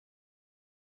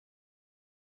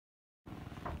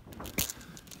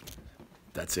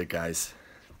That's it, guys.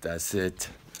 That's it.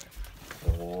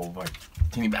 Oh boy.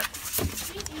 Teeny back.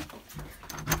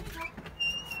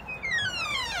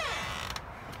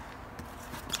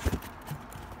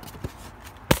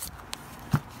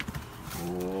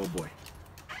 Oh boy.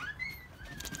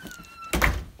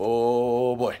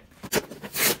 Oh boy.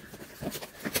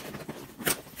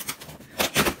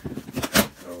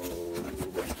 Oh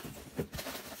boy.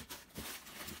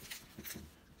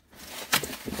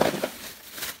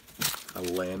 A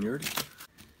lanyard.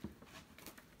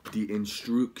 The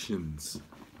instructions.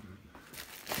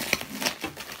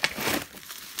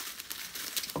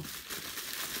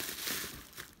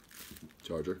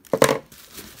 Charger.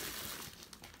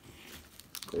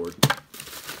 Cord.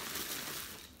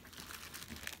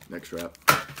 Neck strap.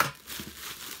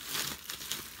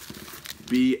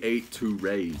 B8 to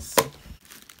raise.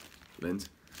 Lens.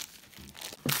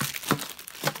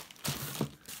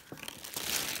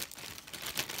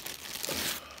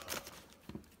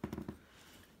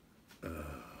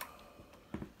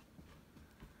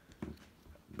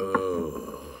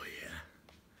 Oh yeah.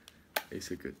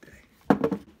 It's a good day.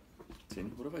 Tina,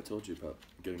 what have I told you about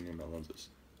getting in my lenses?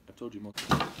 I've told you more.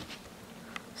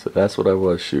 So that's what I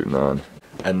was shooting on.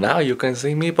 And now you can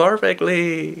see me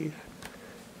perfectly.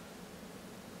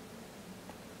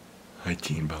 Hi,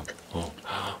 Jimbo. Oh.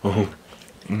 Oh.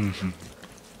 Mm-hmm.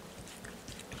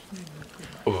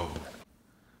 Oh.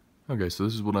 Okay, so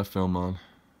this is what I film on.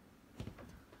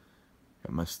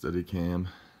 Got my Steadicam.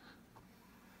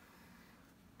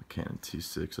 My Canon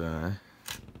T6i.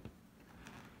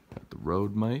 Got the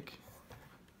Rode mic.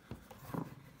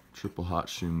 Triple hot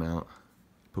shoe mount.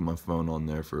 Put my phone on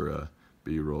there for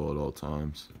B-roll at all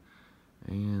times.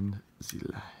 And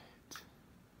the light.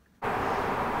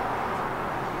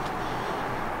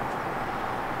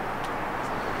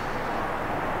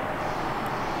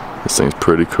 This thing's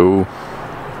pretty cool.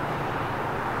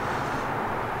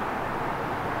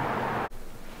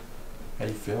 How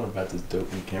you feeling about this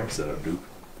dope new camera setup, Duke?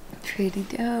 Pretty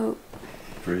dope.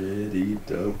 Pretty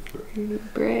dope. Pretty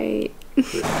bright.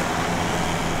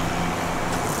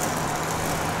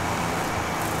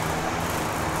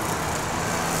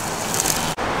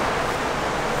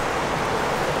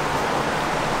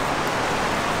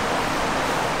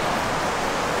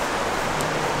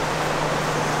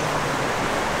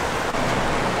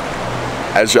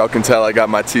 As y'all can tell, I got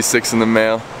my T6 in the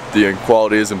mail. The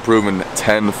quality is improving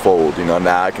tenfold. You know,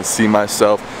 now I can see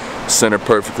myself centered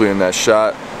perfectly in that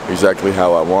shot, exactly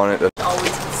how I want it. Always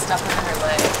with stuff in her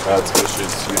leg. That's because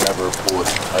you never pull it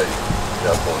tight.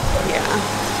 Yeah, pull it tight. Yeah.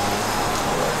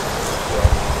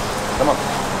 Come on.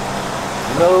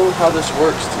 You know how this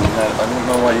works, team. I don't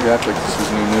know why you act like this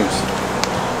is new news.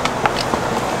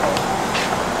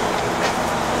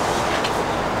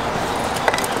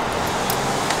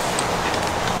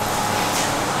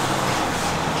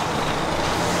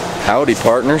 Howdy,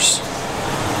 partners.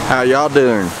 How y'all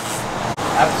doing?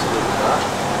 Absolutely not.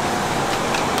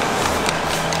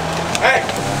 Hey!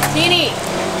 Teeny!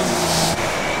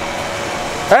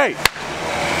 Hey!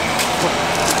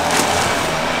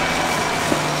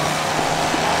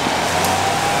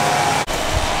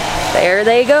 There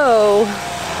they go.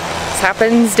 This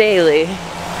happens daily.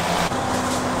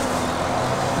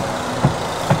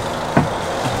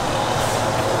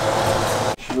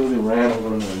 She literally ran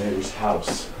over into the neighbor's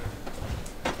house.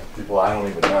 People I don't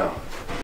even know.